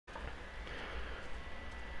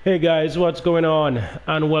Hey guys, what's going on?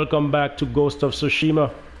 And welcome back to Ghost of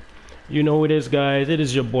Tsushima. You know who it is, guys. It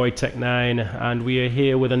is your boy Tech9, and we are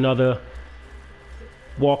here with another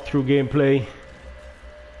walkthrough gameplay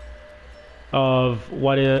of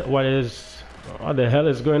what the hell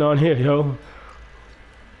is going on here, yo?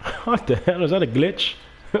 What the hell is that? A glitch?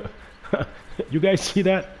 You guys see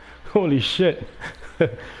that? Holy shit!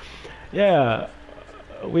 Yeah,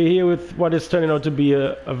 we're here with what is turning out to be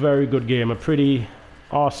a very good game, a pretty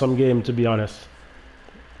awesome game, to be honest.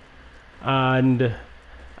 And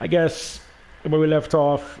I guess where we left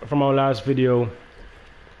off from our last video,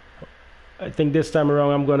 I think this time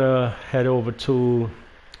around I'm gonna head over to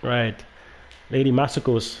Lady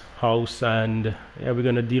Masako's house, and yeah, we're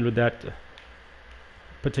gonna deal with that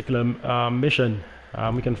particular mission.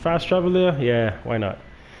 We can fast travel there. Yeah, why not?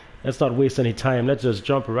 Let's not waste any time. Let's just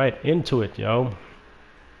jump right into it, yo.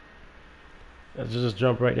 Let's just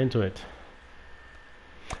jump right into it.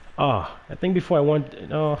 I think before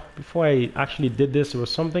I actually did this, there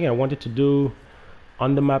was something I wanted to do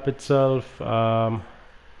on the map itself. I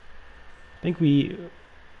think the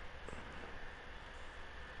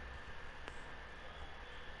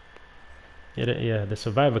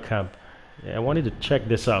survivor camp. Yeah, I wanted to check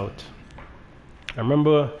this out. I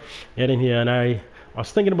remember getting here and I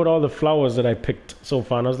was thinking about all the flowers that I picked so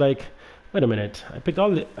far, and I was like, wait a minute, I picked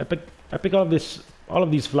all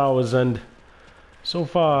of these flowers, and so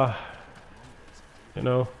far, you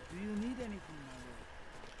know,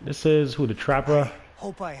 this is who, the trapper. I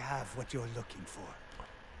hope I have what you're looking for.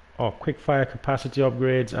 Oh, quick fire capacity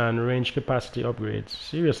upgrades and range capacity upgrades.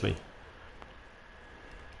 Seriously.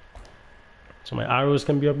 So my arrows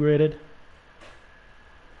can be upgraded.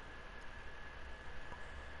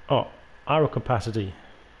 Oh, arrow capacity.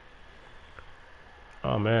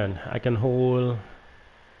 Oh man, I can hold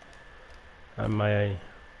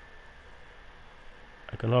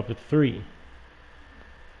I can up to 3.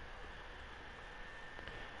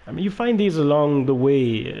 I mean, you find these along the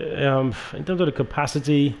way. In terms of the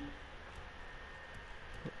capacity,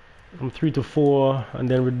 from 3 to 4, and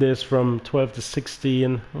then with this from 12 to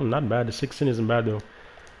 16. Oh, not bad. The 16 isn't bad though.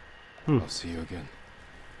 I'll see you again.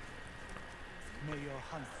 May your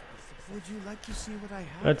hunt be successful. Would you like to see what I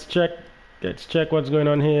have? Let's check what's going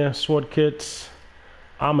on here. Sword kits,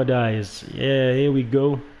 armor dies. Yeah, here we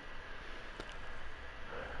go.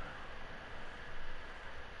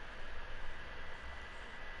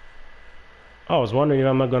 I was wondering if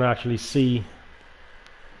I'm not gonna actually see.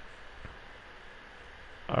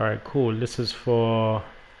 Alright, cool. This is for...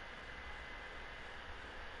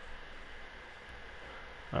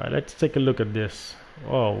 Alright, let's take a look at this.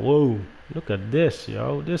 Oh, whoa. Look at this,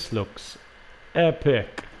 yo. This looks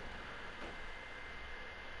epic.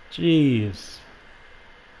 Jeez.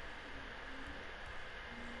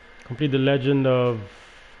 Complete the legend of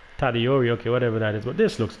Tadiori. Okay, whatever that is. But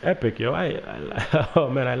this looks epic, yo. Oh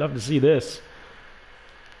man, I love to see this.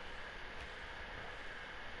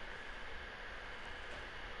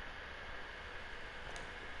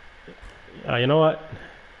 You know what?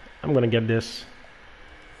 I'm gonna get this.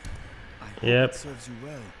 Yep. Serves you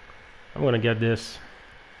well. I'm gonna get this.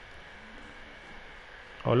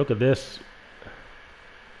 Oh, look at this.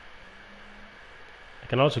 I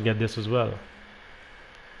can also get this as well.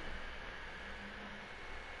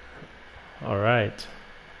 Alright.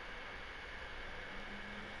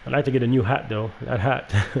 I'd like to get a new hat though. That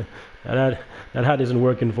hat. that hat isn't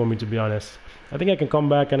working for me, to be honest. I think I can come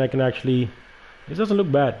back and I can actually... This doesn't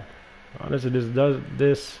look bad. Honestly, this does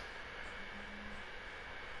this.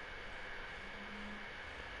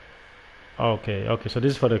 Okay, so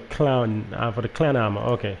this is for the clan armor.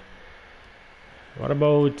 Okay. What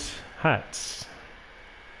about hats?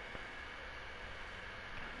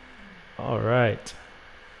 All right.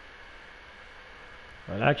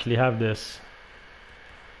 I'll actually have this,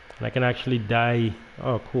 and I can actually dye.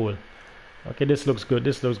 Oh, cool. Okay, this looks good.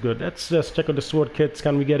 This looks good. Let's just check out the sword kits.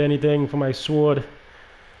 Can we get anything for my sword?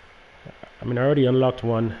 I mean, I already unlocked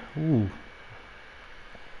one. Ooh.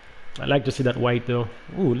 I like to see that white though.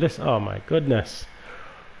 Ooh, this, oh my goodness.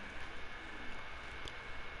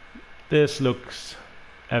 This looks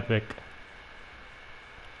epic.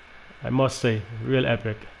 I must say, real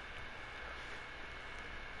epic.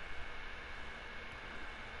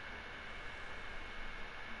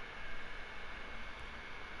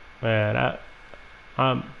 Man,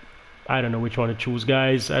 I don't know which one to choose,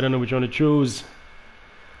 guys. I don't know which one to choose.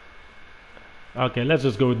 Okay, let's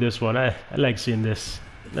just go with this one. I like seeing this.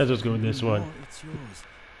 Let's just go with this one. It's yours.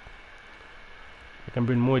 I can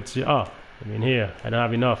bring more. I mean here. I don't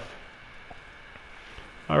have enough.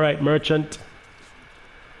 Alright, merchant.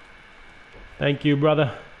 Thank you,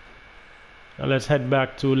 brother. Now let's head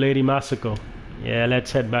back to Lady Masako. Yeah,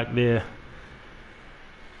 let's head back there.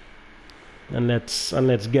 And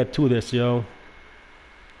let's get to this, yo.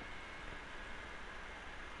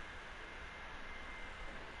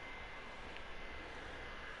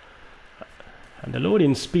 And the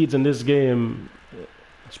loading speeds in this game,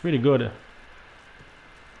 it's pretty good.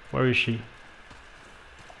 Where is she?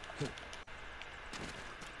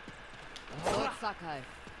 Sakai.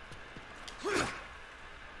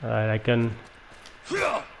 Alright, I can...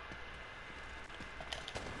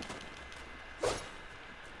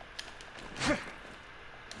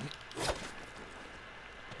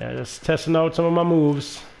 Yeah, just testing out some of my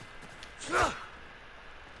moves.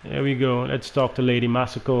 There we go. Let's talk to Lady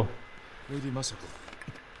Masako. Lady Masako,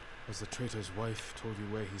 has the traitor's wife told you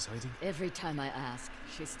where he's hiding? Every time I ask,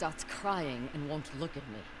 she starts crying and won't look at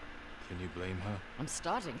me. Can you blame her? I'm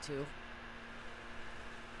starting to.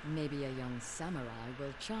 Maybe a young samurai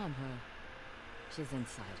will charm her. She's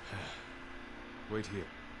inside. Wait here.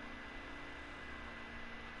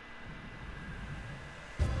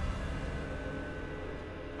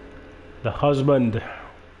 The husband.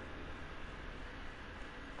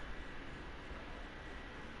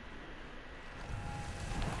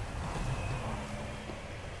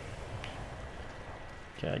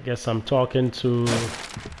 Okay, I guess I'm talking to...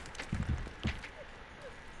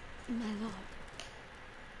 My lord.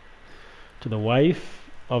 To the wife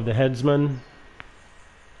of the headsman.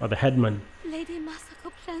 Or the headman. Lady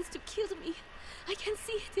Masako plans to kill me. I can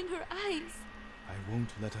see it in her eyes. I won't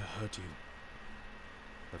let her hurt you.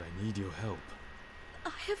 But I need your help.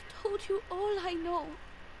 I have told you all I know.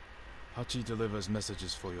 Hachi delivers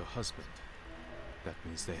messages for your husband. That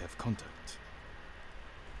means they have contact.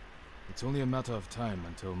 It's only a matter of time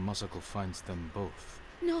until Masako finds them both.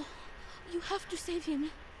 No, you have to save him.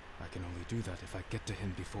 I can only do that if I get to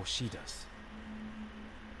him before she does.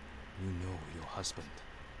 You know your husband.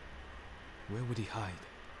 Where would he hide?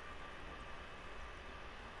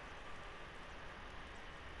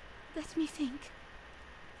 Let me think.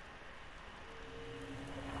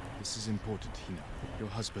 This is important, Hina. Your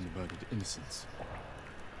husband murdered innocents.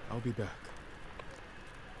 I'll be back.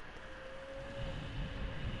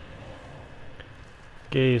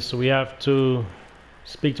 Okay, so we have to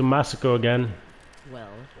speak to Masako again. Well,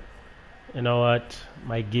 You know what?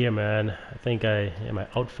 My gear, man. I think my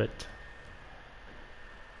outfit.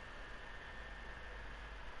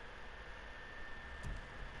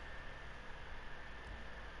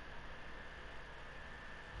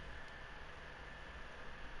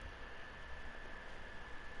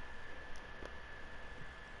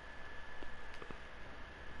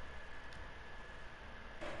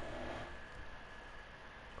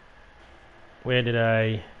 Where did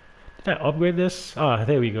I upgrade this? Ah,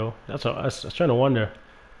 there we go. That's what I was trying to wonder.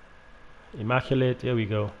 Immaculate, there we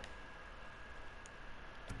go.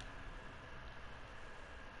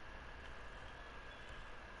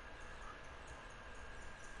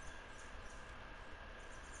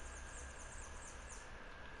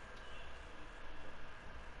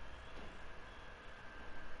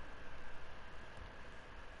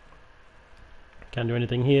 Can't do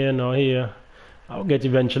anything here, nor here. I'll get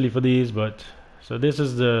eventually for these, but so this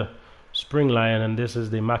is the Spring Lion and this is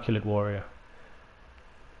the Immaculate Warrior.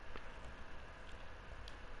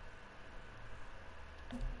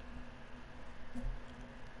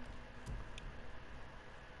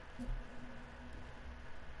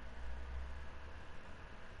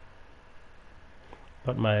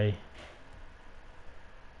 But my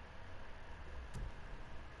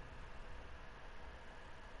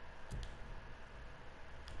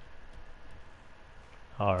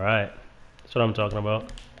Alright, that's what I'm talking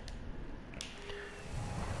about.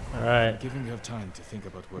 Alright. Giving her time to think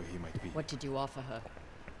about where he might be. what did you offer her?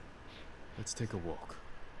 Let's take a walk.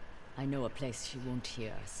 I know a place she won't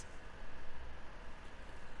hear us.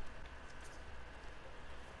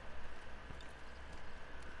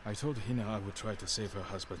 I told Hina I would try to save her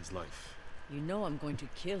husband's life. You know I'm going to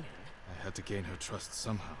kill him, I had to gain her trust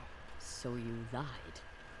somehow. so you lied.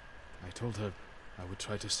 I told her I would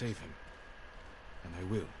try to save him. And I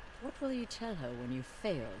will. What will you tell her when you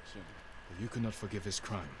fail, Jin? That you cannot forgive his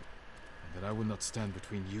crime. And that I will not stand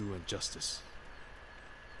between you and justice.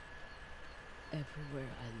 Everywhere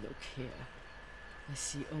I look here, I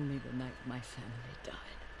see only the night my family died.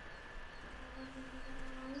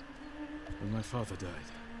 When my father died,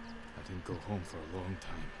 I didn't go home for a long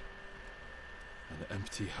time. An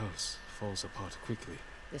empty house falls apart quickly.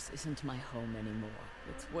 This isn't my home anymore.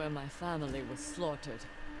 It's where my family was slaughtered.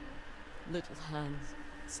 Little hands,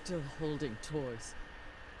 still holding toys.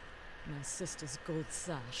 My sister's gold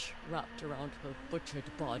sash wrapped around her butchered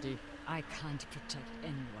body. I can't protect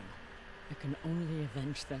anyone. I can only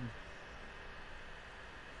avenge them.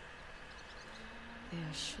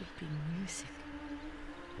 There should be music.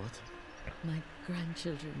 What? My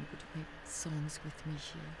grandchildren would make songs with me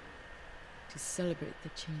here to celebrate the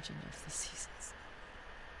changing of the seasons.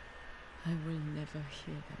 I will never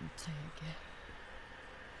hear them play again.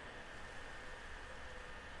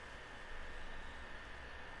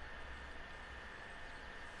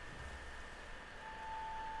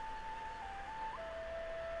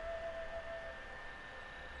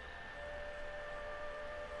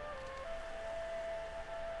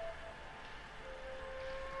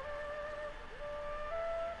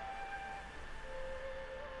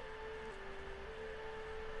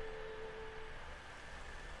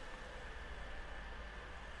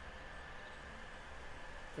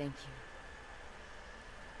 Thank you.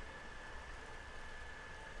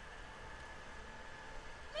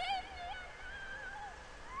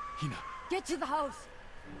 Hina. Get to the house!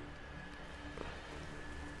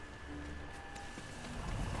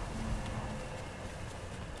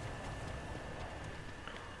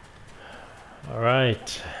 All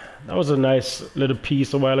right, that was a nice little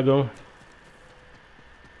piece a while ago.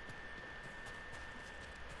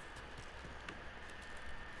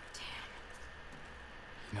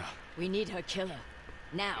 Hina. We need her killer.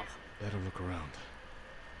 Now. Better look around.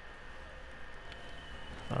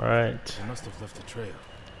 All right. They must have left a trail.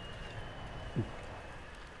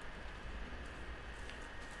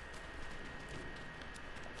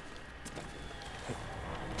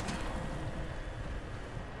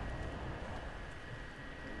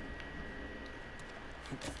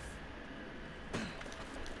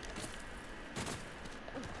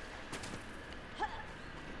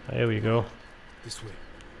 There we go. This way.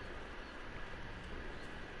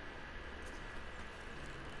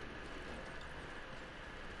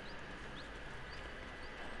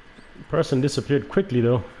 Person disappeared quickly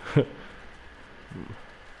though.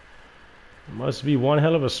 Must be one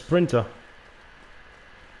hell of a sprinter.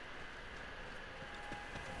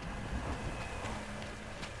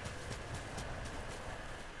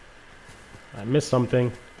 I missed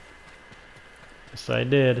something. Yes, I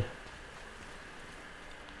did.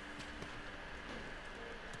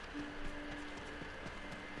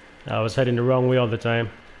 I was heading the wrong way all the time.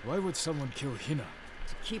 Why would someone kill Hina?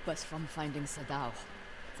 To keep us from finding Sadao.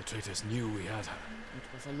 The traitors knew we had her.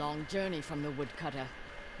 It was a long journey from the woodcutter.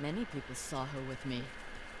 Many people saw her with me.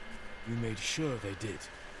 You made sure they did.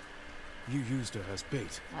 You used her as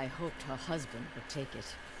bait. I hoped her husband would take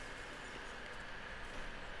it.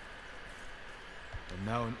 And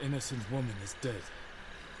now an innocent woman is dead.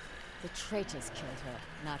 The traitors killed her,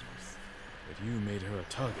 not us. But you made her a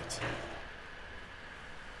target.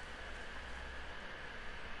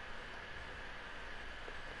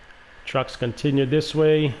 Trucks continue this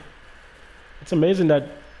way. It's amazing that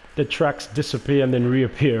the tracks disappear and then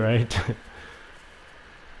reappear, right?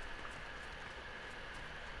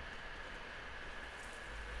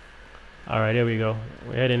 Alright, here we go.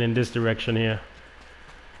 We're heading in this direction here.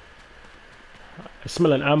 I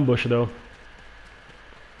smell an ambush though.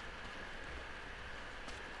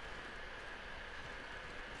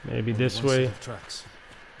 Maybe Only this one set way. of tracks.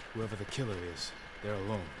 Whoever the killer is, they're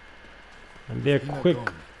alone. And they're Hina quick.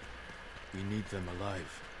 gone. We need them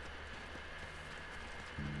alive.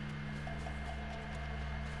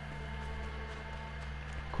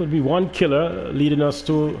 Could be one killer leading us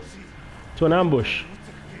to an ambush.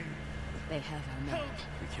 They have our man.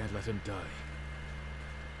 We can't let him die.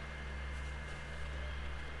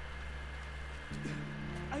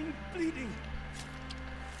 I'm bleeding.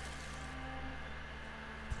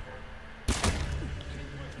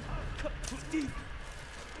 Cut too deep.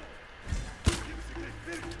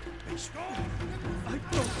 Be strong. I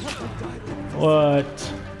don't want to die.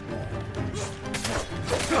 What?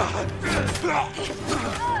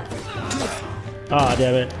 Ah,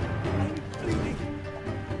 damn it. I'm bleeding.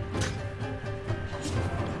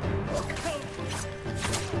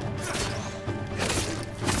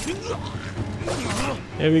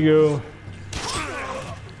 Here we go.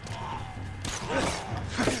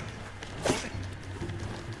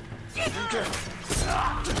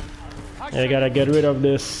 I gotta get rid of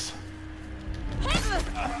this.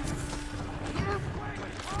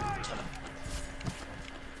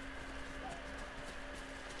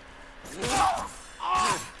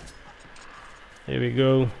 Here we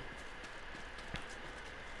go.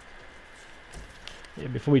 Yeah,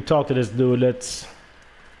 before we talk to this dude, let's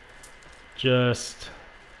just...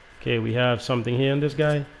 Okay, we have something here on this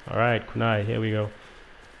guy. Alright, kunai, here we go.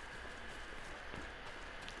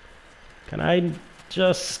 Can I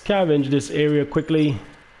just scavenge this area quickly?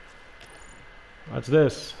 What's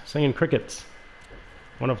this? Singing crickets.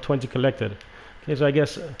 One of 20 collected. Okay, so I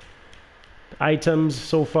guess items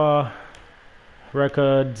so far,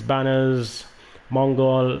 records, banners,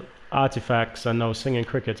 Mongol artifacts, and now singing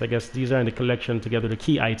crickets. I guess these are in the collection together, the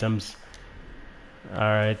key items.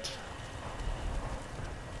 Alright.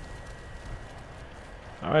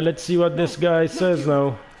 Alright, let's see what this guy says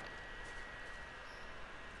now.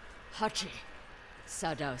 Hachi,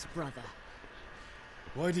 Sadao's brother.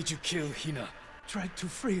 Why did you kill Hina? Tried to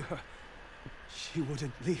free her. She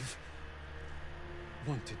wouldn't leave.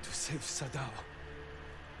 Wanted to save Sadao.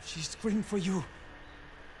 She screamed for you.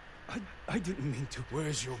 I didn't mean to.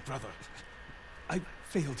 Where's your brother? I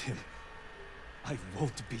failed him. I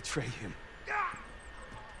won't betray him.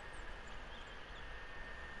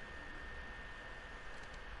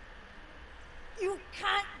 You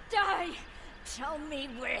can't die! Tell me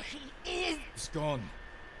where he is! He's gone.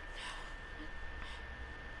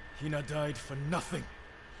 Hina died for nothing.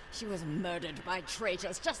 She was murdered by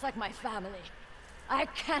traitors, just like my family. I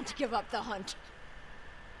can't give up the hunt.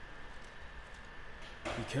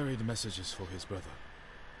 He carried messages for his brother.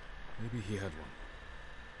 Maybe he had one.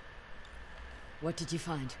 What did you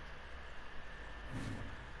find?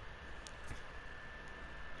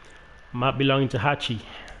 Map belonging to Hachi.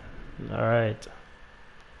 Alright.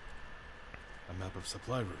 A map of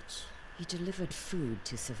supply routes. He delivered food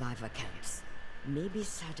to survivor camps. Maybe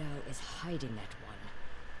Sadao is hiding at one.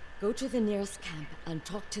 Go to the nearest camp and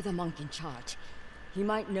talk to the monk in charge. He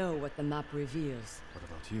might know what the map reveals. What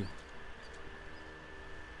about you?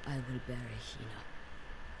 I will bury Hina.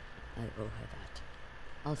 I owe her that.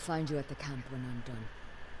 I'll find you at the camp when I'm done.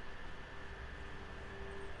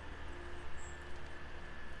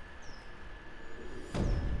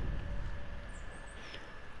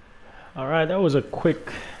 Alright, that was a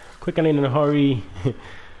quick and in a hurry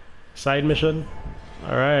side mission.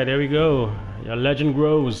 Alright, there we go. Your legend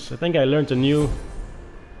grows. I think I learned a new...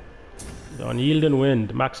 The unyielding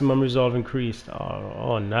wind. Maximum resolve increased.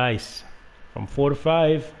 Oh, nice. From 4 to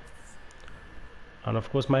 5. And of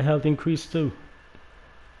course my health increased too.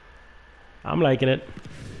 I'm liking it.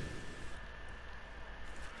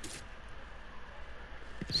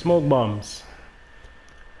 Smoke bombs.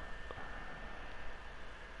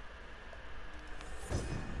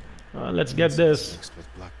 Let's get this. Mixed with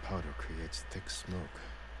black powder creates thick smoke.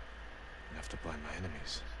 Enough to blind my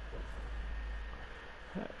enemies.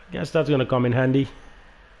 Guess that's gonna come in handy.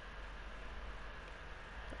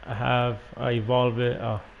 I evolve it.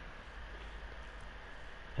 Oh.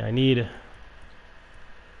 Yeah, I need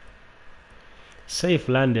safe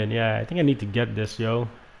landing. Yeah, I think I need to get this, yo.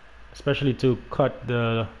 Especially to cut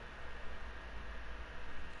the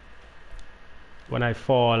when I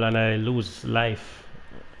fall and I lose life.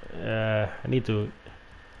 I need to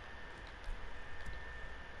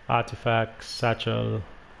artifact, satchel.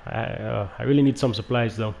 I really need some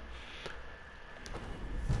supplies though.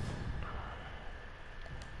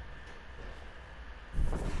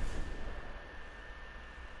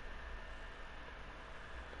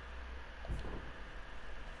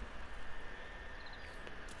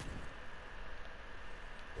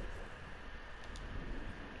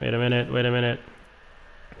 Wait a minute.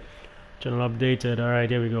 Channel updated. Alright,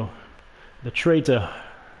 here we go. The traitor.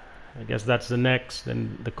 I guess that's the next.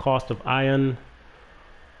 Then the cost of iron.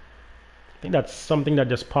 I think that's something that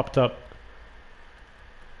just popped up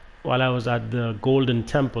while I was at the Golden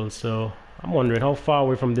Temple. So I'm wondering how far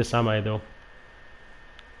away from this am I though?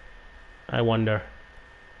 I wonder.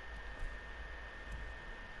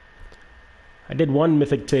 I did one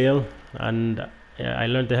Mythic Tale and yeah, I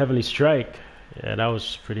learned the Heavenly Strike. Yeah, that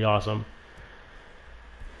was pretty awesome.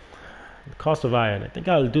 The cost of iron. I think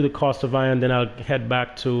I'll do the cost of iron, then I'll head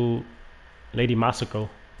back to Lady Masako.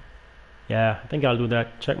 Yeah, I think I'll do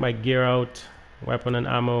that. Check my gear out. Weapon and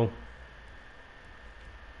ammo.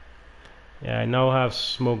 Yeah, I now have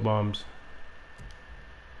smoke bombs.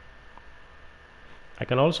 I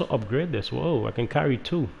can also upgrade this. Whoa, I can carry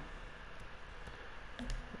 2.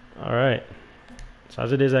 Alright. So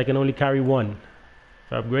as it is, I can only carry 1.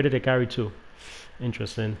 If I upgrade it, I carry 2.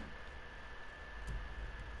 Interesting.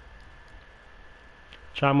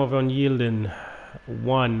 Charm of Unyielding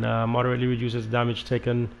 1 moderately reduces damage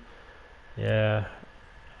taken. Yeah,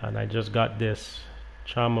 and I just got this.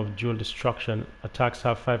 Charm of Dual Destruction. Attacks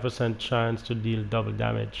have 5% chance to deal double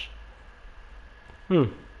damage.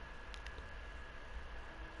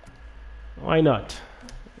 Why not?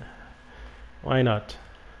 Why not?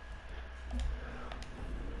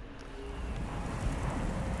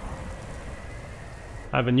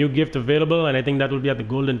 I have a new gift available, and I think that will be at the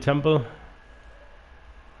Golden Temple.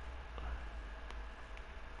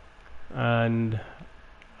 And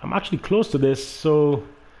I'm actually close to this, so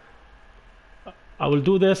I will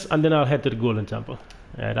do this and then I'll head to the Golden Temple.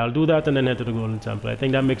 Alright, I'll do that and then head to the Golden Temple. I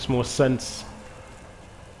think that makes more sense.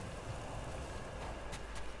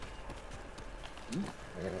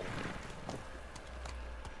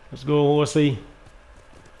 Let's go, horsey.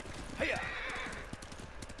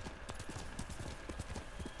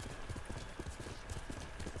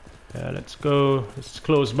 Yeah, let's go. It's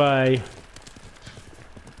close by.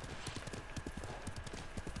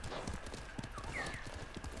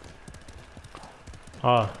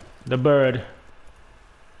 Ah, the bird.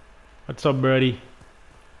 What's up, birdie?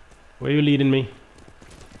 Where you leading me?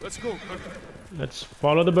 Let's go. Let's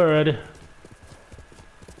follow the bird.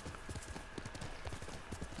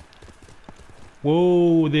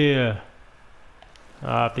 Whoa there.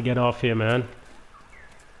 I have to get off here, man.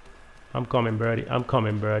 I'm coming, birdie. I'm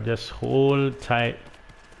coming, bird. Just hold tight.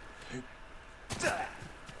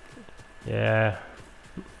 Yeah.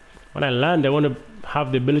 When I land, I want to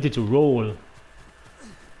have the ability to roll.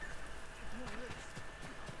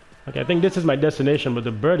 Okay, I think this is my destination, but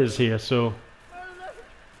the bird is here, so...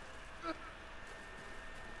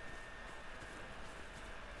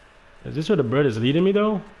 Is this where the bird is leading me,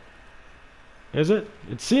 though? Is it?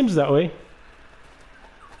 It seems that way.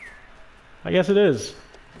 I guess it is.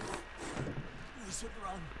 We should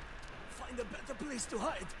run. Find a better place to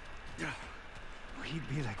hide. He'd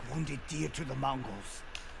be like wounded deer to the Mongols.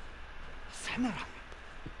 Samurai.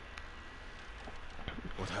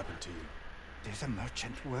 What happened to you? There's a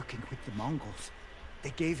merchant working with the Mongols.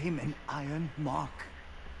 They gave him an iron mark.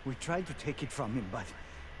 We tried to take it from him, but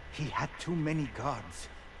he had too many guards.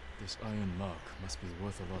 This iron mark must be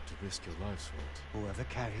worth a lot to risk your lives for it. Whoever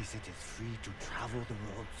carries it is free to travel the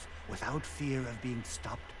roads without fear of being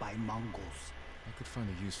stopped by Mongols. I could find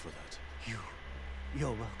a use for that. You're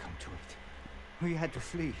welcome to it. We had to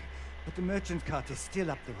flee, but the merchant cart is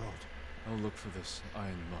still up the road. I'll look for this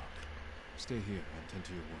iron mark. Stay here and tend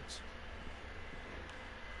to your wounds.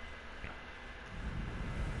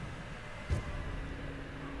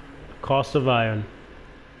 Cost of iron.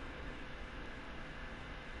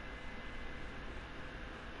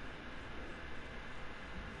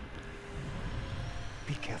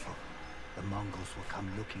 Be careful. The Mongols will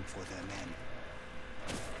come looking for their men.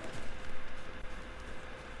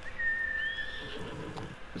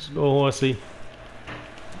 Let's go, horsey.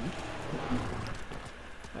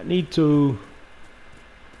 I need to...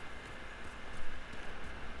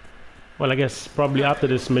 Well, I guess probably after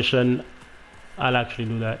this mission, I'll actually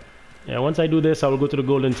do that. Yeah, once I do this, I will go to the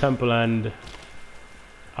Golden Temple and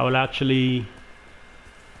I will actually...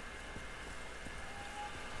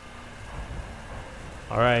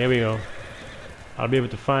 Alright, here we go. I'll be able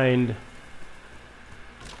to find...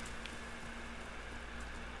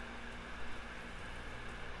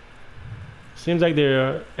 Seems like there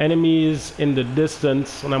are enemies in the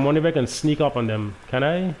distance, and I'm wondering if I can sneak up on them. Can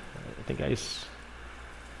I? I think I...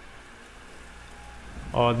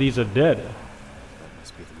 Oh, these are dead. That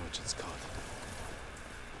must be the merchant's cart.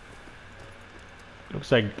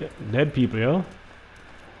 Looks like dead people, yo.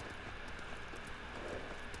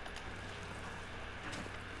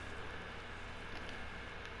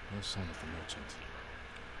 No sign of the merchant.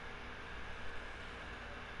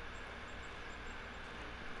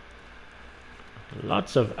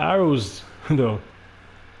 Lots of arrows, though.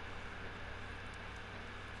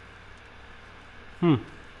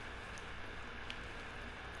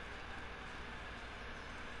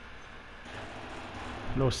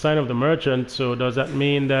 No sign of the merchant, so does that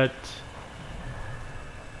mean that...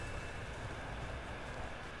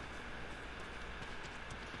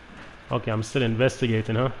 Okay, I'm still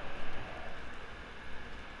investigating, huh?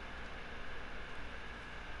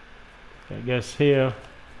 I guess here...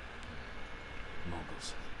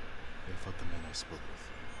 Mongols. They fought the men I spoke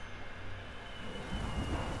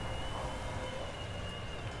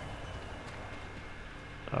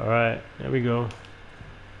with. Alright, there we go.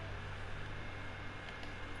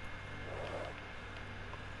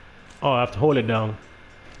 Oh, I have to hold it down.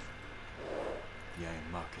 The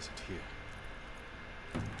iron mark isn't here.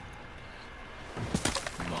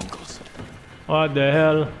 Mongols. What the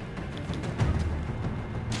hell?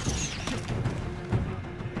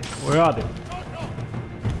 Where are they?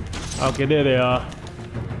 Okay, there they are.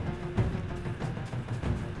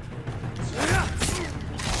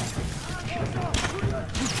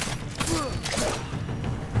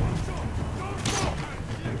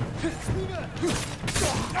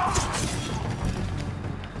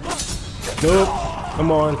 Nope.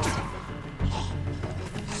 Come on.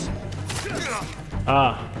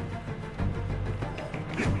 Ah.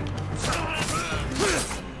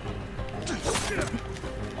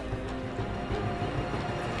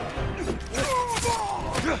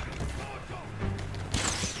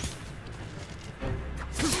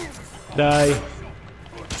 Die.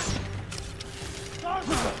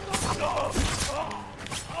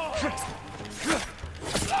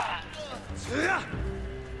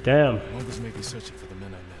 Damn. Mongols may be searching for the men I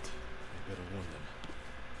met. I better warn them.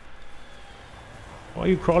 Why are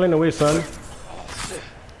you crawling away, son?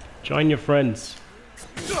 Join your friends.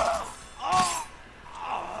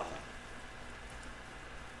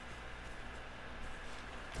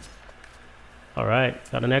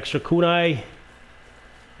 Alright, got an extra kunai.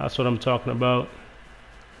 That's what I'm talking about.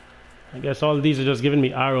 I guess all of these are just giving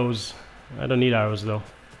me arrows. I don't need arrows though.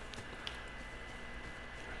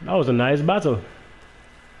 That was a nice battle.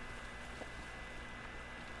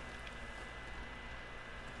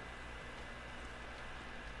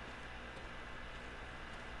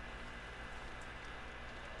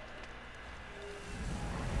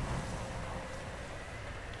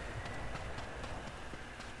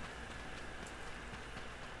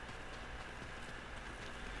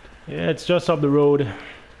 Yeah, it's just up the road.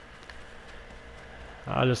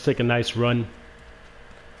 I'll just take a nice run.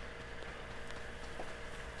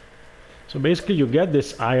 So basically you get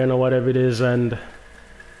this iron or whatever it is and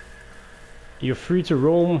you're free to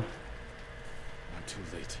roam. I'm too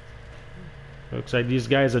late. Looks like these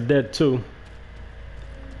guys are dead too.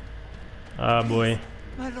 Ah boy.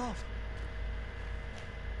 My lord.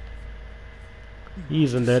 He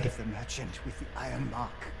isn't dead. Save the merchant with the iron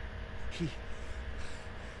mark.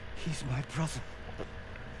 He's my brother.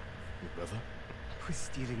 Your brother? We're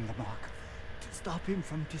stealing the mark to stop him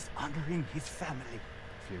from dishonoring his family.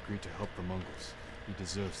 If he agreed to help the Mongols, he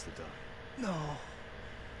deserves to die. No,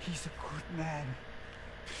 he's a good man.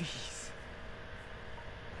 Please.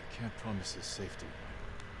 I can't promise his safety,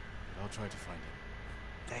 but I'll try to find him.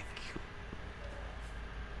 Thank you.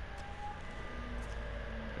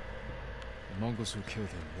 The Mongols who killed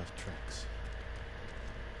him left tracks.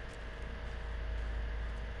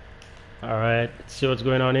 Alright, let's see what's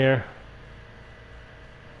going on here.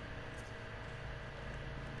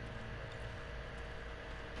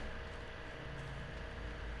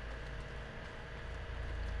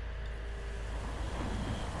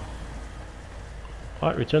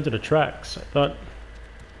 What? Return to the tracks. I thought...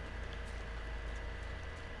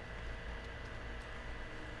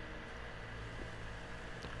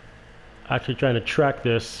 Actually trying to track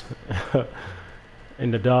this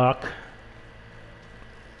in the dark.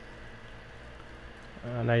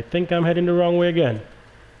 And I think I'm heading the wrong way again.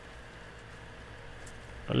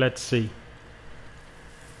 But let's see.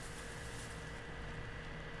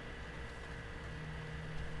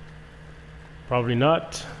 Probably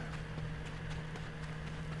not.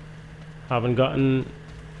 Haven't gotten...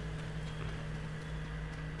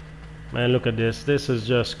 Man, look at this. This is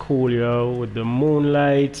just cool, yo. With the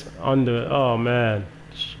moonlight on the... Oh, man.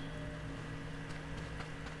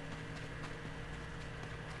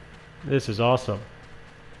 This is awesome.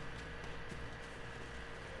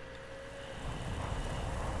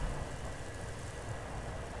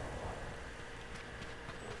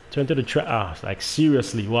 Turn to the track. Ah, like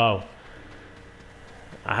seriously, wow.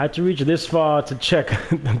 I had to reach this far to check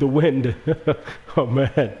the wind. Oh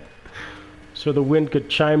man. So the wind could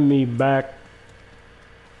chime me back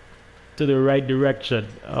to the right direction.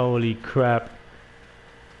 Holy crap.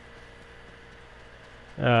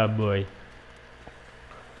 Ah boy.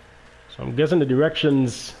 So I'm guessing the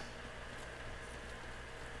directions.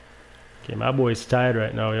 Okay, my boy's tired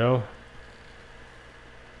right now, yo.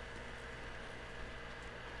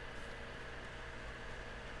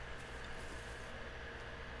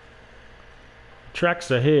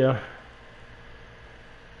 Tracks are here.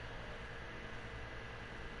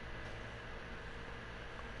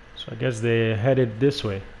 So I guess they headed this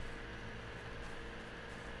way.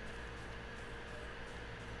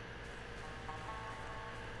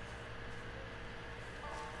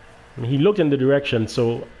 I mean, he looked in the direction,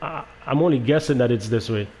 so I'm only guessing that it's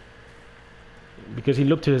this way. Because he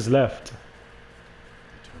looked to his left.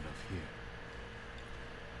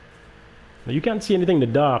 Now you can't see anything in the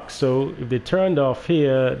dark, so if they turned off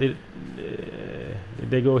here,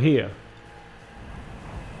 they go here.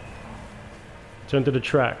 Turn to the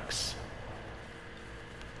tracks.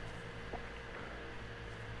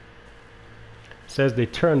 It says they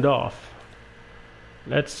turned off.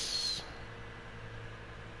 Let's...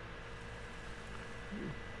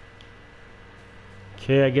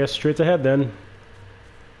 Okay, I guess straight ahead then.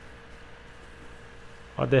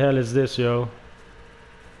 What the hell is this, yo?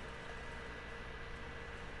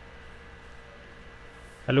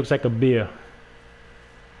 That looks like a beer.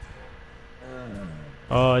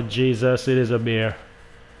 Oh Jesus, it is a beer.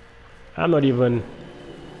 I'm not even...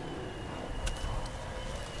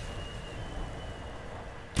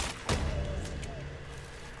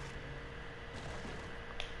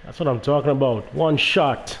 That's what I'm talking about. One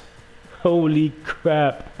shot. Holy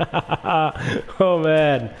crap. Oh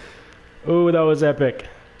man. Oh, that was epic.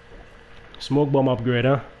 Smoke bomb upgrade,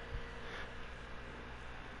 huh?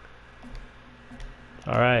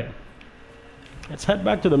 Alright. Let's head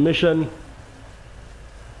back to the mission.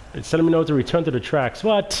 It's telling me now to return to the tracks.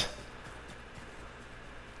 What?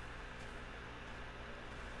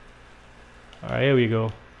 Alright, here we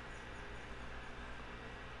go.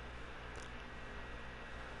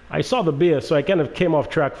 I saw the beer, so I kind of came off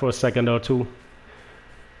track for a second or two.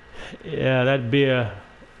 Yeah, that beer.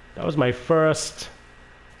 That was my first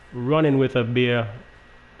run-in with a beer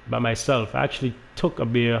by myself. I actually took a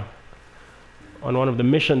beer on one of the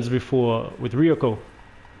missions before with Ryoko.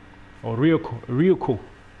 Or Ryoko.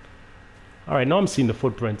 Alright, now I'm seeing the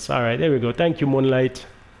footprints. Alright, there we go. Thank you, Moonlight.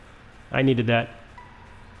 I needed that.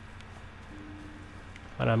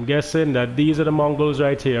 And I'm guessing that these are the Mongols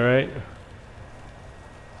right here, right?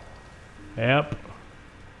 Yep.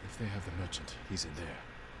 If they have the merchant, he's in there.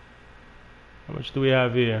 How much do we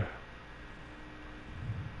have here?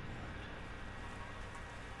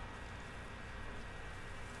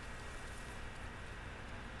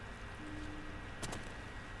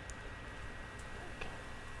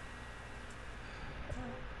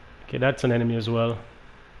 Okay, that's an enemy as well.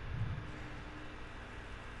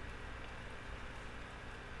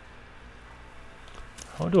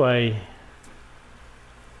 How do I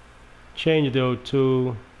change though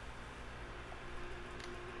to...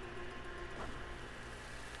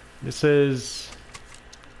 This is...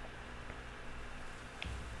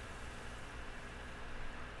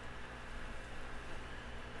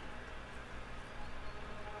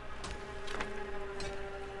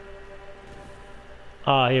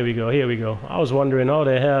 Ah, here we go, here we go. I was wondering how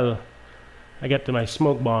the hell I get to my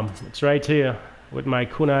smoke bomb. It's right here with my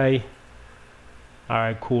kunai.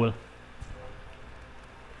 Alright, cool.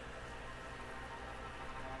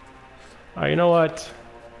 Alright, you know what?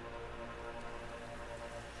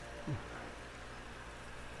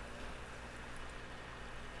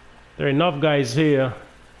 There are enough guys here.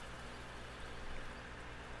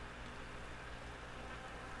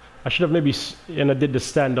 I should have maybe, did the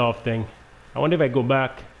standoff thing. I wonder if I go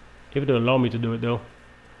back, if it'll allow me to do it though.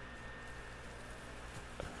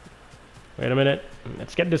 Wait a minute.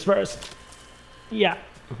 Let's get this first. Yeah.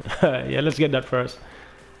 Yeah, let's get that first.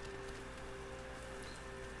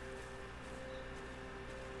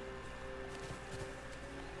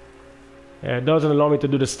 Yeah, it doesn't allow me to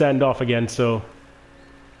do the standoff again, so...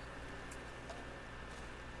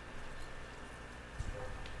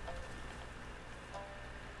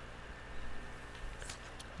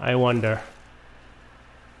 I wonder.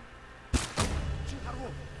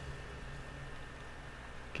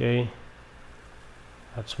 Okay.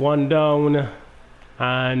 That's one down.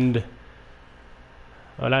 And...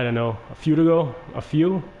 well, I don't know. A few to go? A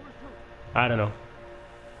few? I don't know.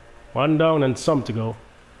 One down and some to go.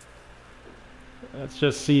 Let's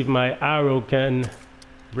just see if my arrow can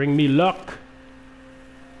bring me luck.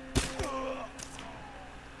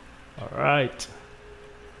 Alright.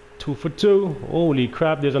 2 for 2. Holy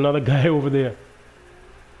crap, there's another guy over there.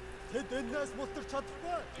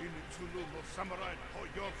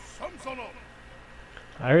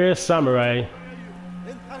 I hear a samurai.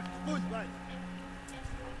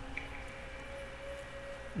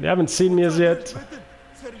 They haven't seen me as yet.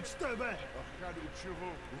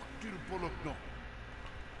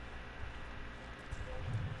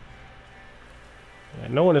 Yeah,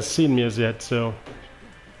 no one has seen me as yet, so...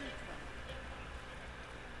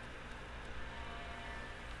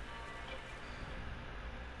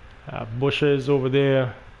 bushes over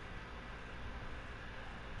there.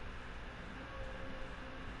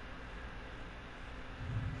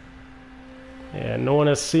 Yeah, no one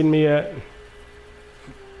has seen me yet.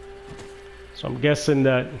 So I'm guessing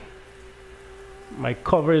that my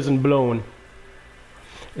cover isn't blown.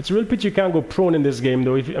 It's a real pity you can't go prone in this game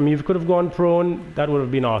though. If you could have gone prone, that would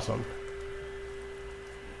have been awesome.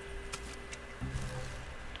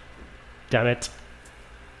 Damn it.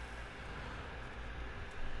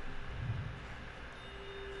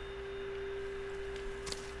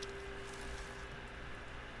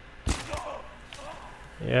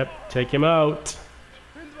 Yep, take him out.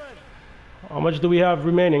 How much do we have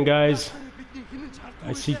remaining, guys?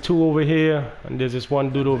 I see 2 over here, and there's this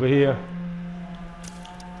one dude over here.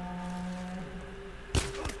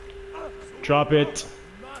 Drop it.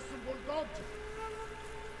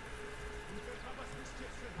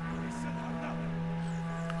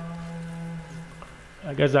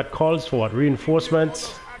 I guess that calls for what?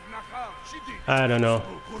 Reinforcements? I don't know.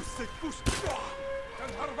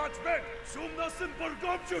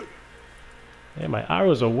 Hey, my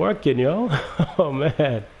arrows are working, yo. Oh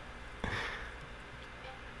man.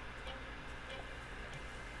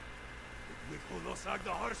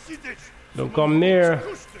 Don't come near.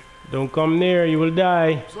 Don't come near, you will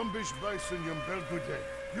die.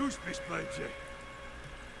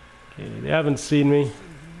 Okay, they haven't seen me.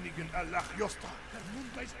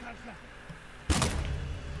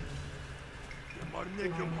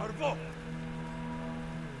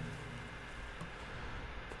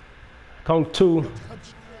 Count 2.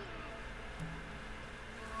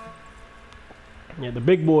 Yeah, the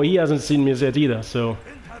big boy, he hasn't seen me yet either, so.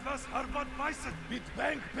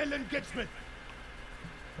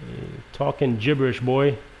 Talking gibberish,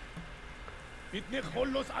 boy.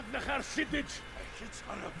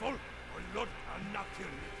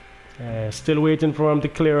 Still waiting for him to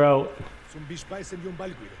clear out.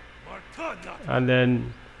 And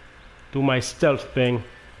then do my stealth thing.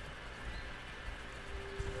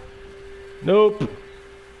 Nope.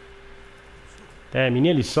 Damn, he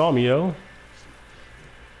nearly saw me, yo.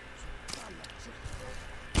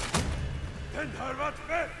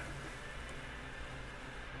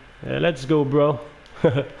 Yeah, let's go, bro.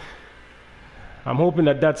 I'm hoping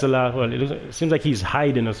that that's a lot. Well, it seems like he's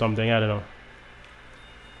hiding or something. I don't know.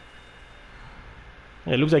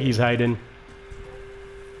 Yeah, it looks like he's hiding.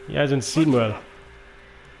 He hasn't seen well.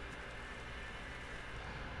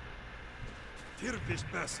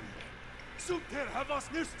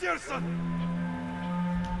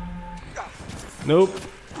 Nope.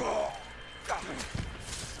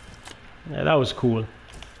 Yeah, that was cool.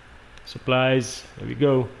 Supplies. There we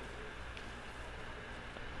go.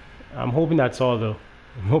 I'm hoping that's all though.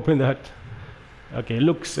 I'm hoping that. Okay, it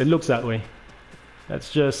looks that way.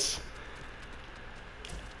 That's just.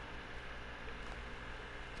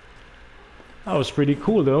 That was pretty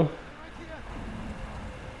cool though.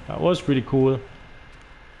 That was pretty cool. You'll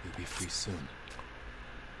be free soon.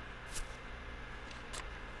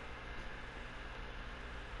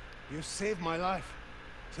 You saved my life.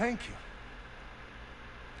 Thank you.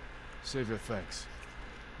 Save your thanks.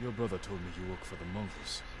 Your brother told me you work for the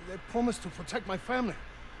Mongols. They promised to protect my family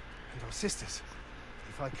and our sisters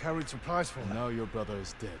if I carried supplies for them. Now your brother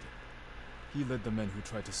is dead. He led the men who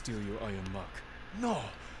tried to steal your iron mark. No.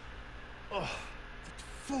 Oh, that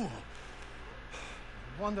fool. No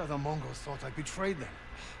wonder the Mongols thought I betrayed them.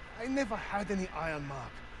 I never had any iron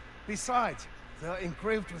mark. Besides, they're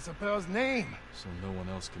engraved with the bear's name. So no one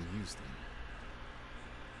else can use them.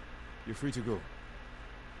 You're free to go.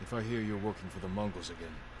 If I hear you're working for the Mongols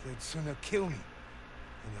again. They'd sooner kill me.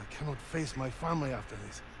 And I cannot face my family after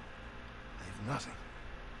this. I have nothing.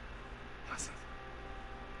 Nothing.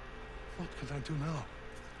 What can I do now?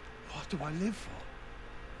 What do I live for?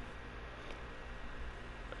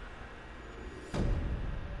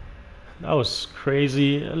 That was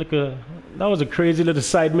crazy. That was a crazy little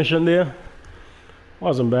side mission there.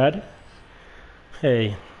 Wasn't bad.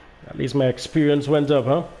 Hey, at least my experience went up,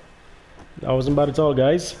 huh? That wasn't bad at all,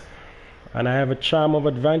 guys. And I have a charm of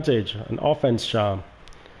advantage, an offense charm.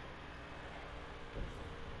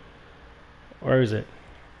 Where is it?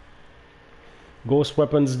 Ghost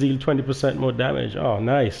weapons deal 20% more damage. Oh,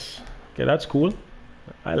 nice. Okay, that's cool.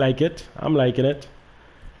 I like it. I'm liking it.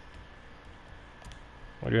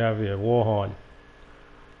 What do you have here? Warhorn.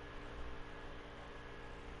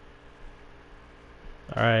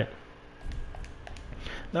 Alright.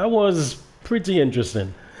 That was pretty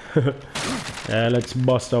interesting. Yeah, let's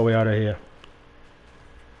bust our way out of here.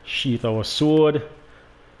 Sheath our sword.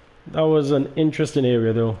 That was an interesting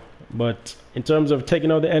area though. But in terms of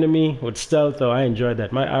taking out the enemy with stealth, though, I enjoyed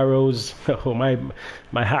that. My arrows, oh,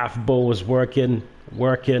 my half bow was working.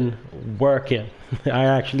 I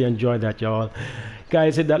actually enjoyed that, y'all.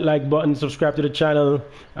 Guys, hit that like button, subscribe to the channel,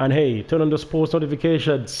 and hey, turn on those post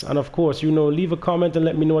notifications. And of course, leave a comment and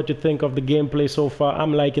let me know what you think of the gameplay so far.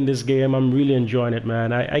 I'm liking this game. I'm really enjoying it,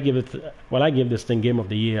 man. I give this thing Game of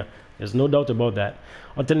the Year. There's no doubt about that.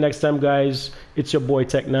 Until next time, guys, it's your boy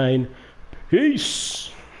Tech9.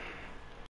 Peace.